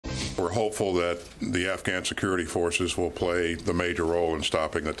we're hopeful that the Afghan security forces will play the major role in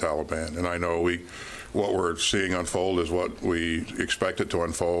stopping the Taliban. And I know what we're seeing unfold is what we expect it to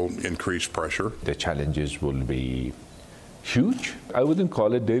unfold, increased pressure. The challenges will be huge. I wouldn't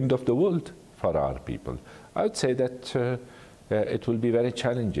call it the end of the world for our people. I would say that it will be very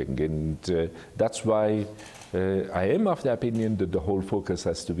challenging, and that's why I am of the opinion that the whole focus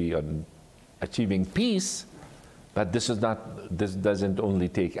has to be on achieving peace, but this doesn't only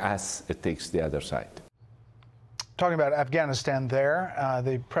take us, it takes the other side. Talking about Afghanistan there,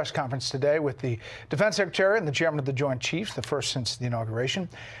 the press conference today with the Defense Secretary and the Chairman of the Joint Chiefs, the first since the inauguration,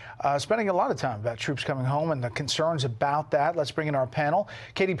 spending a lot of time about troops coming home and the concerns about that. Let's bring in our panel.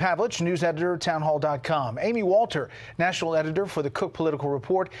 Katie Pavlich, news editor, townhall.com. Amy Walter, national editor for the Cook Political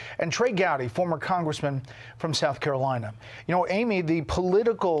Report, and Trey Gowdy, former congressman from South Carolina. You know, Amy, the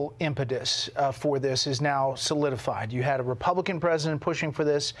political impetus for this is now solidified. You had a Republican president pushing for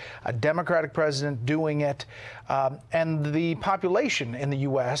this, a Democratic president doing it, and the population in the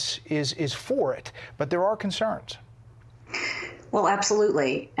U.S. is for it. But there are concerns. Well,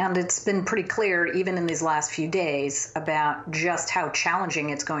 absolutely. And it's been pretty clear, even in these last few days, about just how challenging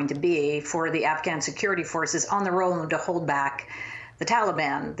it's going to be for the Afghan security forces on their own to hold back the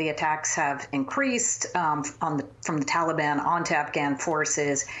Taliban. The attacks have increased from the Taliban onto Afghan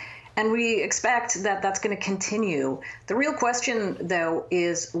forces, and we expect that that's going to continue. The real question, though,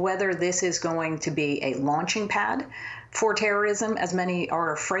 is whether this is going to be a launching pad for terrorism, as many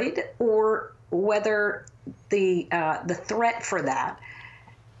are afraid, or whether the threat for that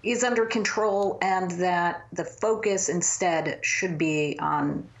is under control and that the focus instead should be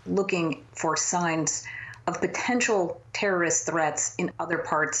on looking for signs of potential terrorist threats in other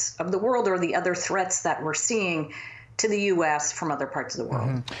parts of the world, or the other threats that we're seeing to the U.S. from other parts of the world.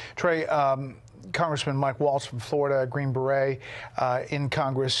 Mm-hmm. Trey, Congressman Mike Waltz from Florida, Green Beret in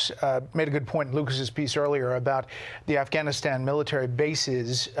Congress, made a good point in Lucas's piece earlier about the Afghanistan military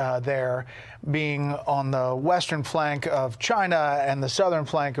bases there being on the western flank of China and the southern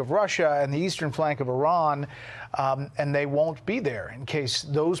flank of Russia and the eastern flank of Iran, and they won't be there in case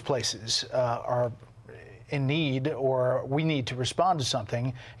those places are in need, or we need to respond to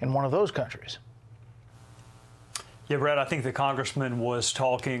something in one of those countries. Yeah, Brett, I think the congressman was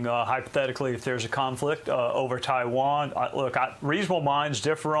talking hypothetically if there's a conflict over Taiwan. Look, reasonable minds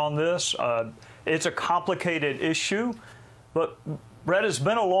differ on this. It's a complicated issue, but Brett, it's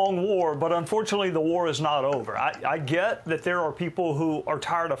been a long war, but unfortunately the war is not over. I get that there are people who are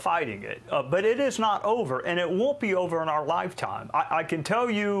tired of fighting it, but it is not over, and it won't be over in our lifetime. I can tell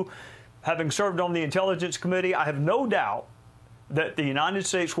you, having served on the Intelligence Committee, I have no doubt that the United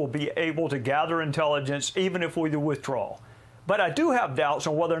States will be able to gather intelligence even if we withdraw. But I do have doubts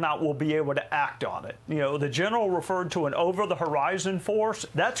on whether or not we'll be able to act on it. You know, the general referred to an over-the-horizon force.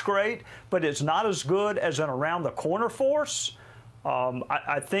 That's great, but it's not as good as an around-the-corner force.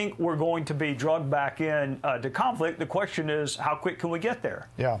 I think we're going to be drugged back in to conflict. The question is, how quick can we get there?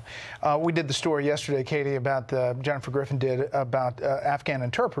 Yeah. We did the story yesterday, Katie, about Jennifer Griffin did about Afghan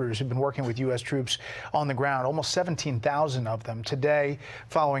interpreters who've been working with U.S. troops on the ground, almost 17,000 of them. Today,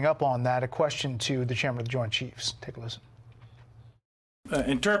 following up on that, a question to the Chairman of the Joint Chiefs. Take a listen.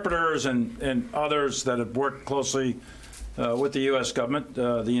 Interpreters and others that have worked closely with the U.S. government,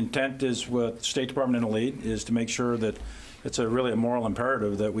 the intent is with the State Department in the lead is to make sure that it's really a moral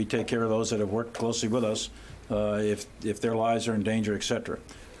imperative that we take care of those that have worked closely with us if their lives are in danger, et cetera.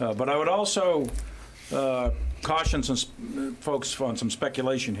 But I would also caution some folks on some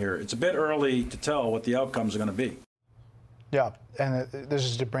speculation here. It's a bit early to tell what the outcomes are going to be. Yeah, and this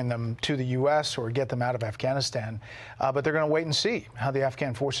is to bring them to the U.S. or get them out of Afghanistan. But they're going to wait and see how the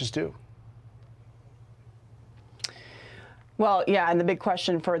Afghan forces do. Well, yeah, and the big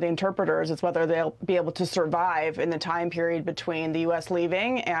question for the interpreters is whether they'll be able to survive in the time period between the U.S.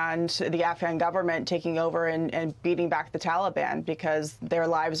 leaving and the Afghan government taking over and beating back the Taliban, because their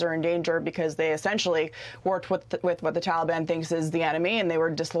lives are in danger because they essentially worked with what the Taliban thinks is the enemy, and they were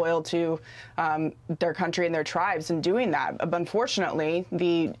disloyal to their country and their tribes in doing that. But unfortunately,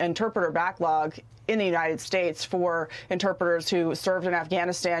 the interpreter backlog in the United States for interpreters who served in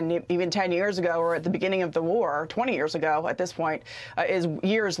Afghanistan even 10 years ago or at the beginning of the war, 20 years ago at this point, is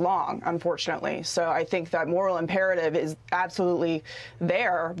years long, unfortunately. So I think that moral imperative is absolutely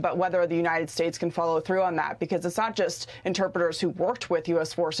there, but whether the United States can follow through on that, because it's not just interpreters who worked with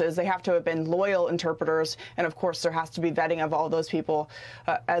U.S. forces. They have to have been loyal interpreters, and of course there has to be vetting of all those people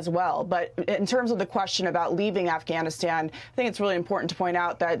as well. But in terms of the question about leaving Afghanistan, I think it's really important to point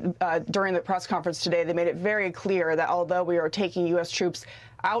out that during the press conference today, they made it very clear that although we are taking U.S. troops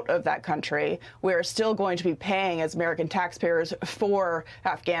out of that country, we're still going to be paying as American taxpayers for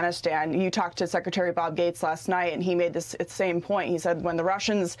Afghanistan. You talked to Secretary Bob Gates last night, and he made this same point. He said when the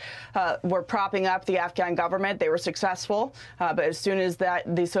Russians were propping up the Afghan government, they were successful. But as soon as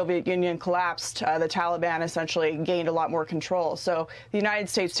the Soviet Union collapsed, the Taliban essentially gained a lot more control. So the United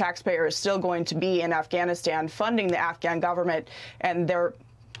States taxpayer is still going to be in Afghanistan funding the Afghan government, and they're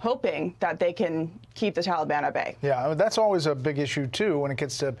hoping that they can keep the Taliban at bay. Yeah, that's always a big issue, too, when it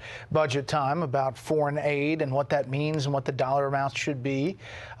gets to budget time, about foreign aid and what that means and what the dollar amounts should be.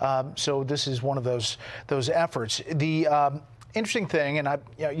 So this is one of those efforts. The interesting thing, and I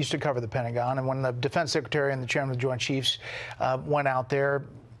used to cover the Pentagon, and when the Defense Secretary and the Chairman of the Joint Chiefs went out there,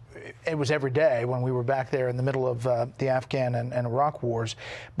 it was every day when we were back there in the middle of the Afghan and Iraq wars.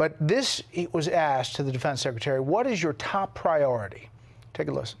 But this was asked to the Defense Secretary, what is your top priority? Take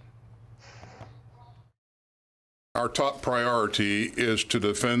a listen. Our top priority is to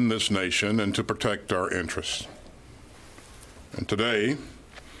defend this nation and to protect our interests. And today,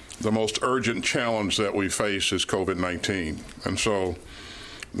 the most urgent challenge that we face is COVID-19. And so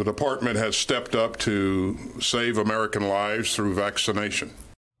the department has stepped up to save American lives through vaccination.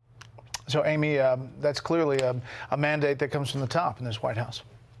 So, Amy, that's clearly a mandate that comes from the top in this White House.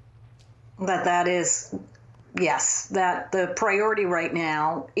 That is, yes, that the priority right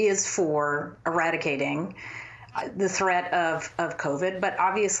now is for eradicating the threat of COVID. But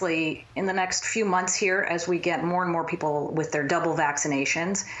obviously, in the next few months here, as we get more and more people with their double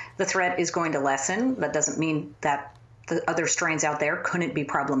vaccinations, the threat is going to lessen. That doesn't mean that the other strains out there couldn't be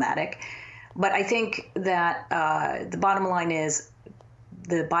problematic. But I think that the bottom line is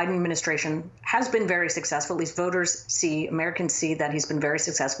the Biden administration has been very successful. At least voters see, Americans see that he's been very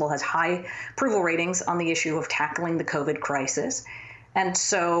successful, has high approval ratings on the issue of tackling the COVID crisis. And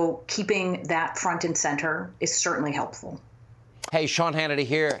so keeping that front and center is certainly helpful. Hey, Sean Hannity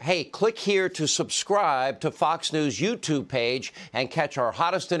here. Hey, click here to subscribe to Fox News YouTube page and catch our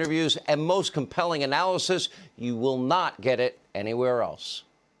hottest interviews and most compelling analysis. You will not get it anywhere else.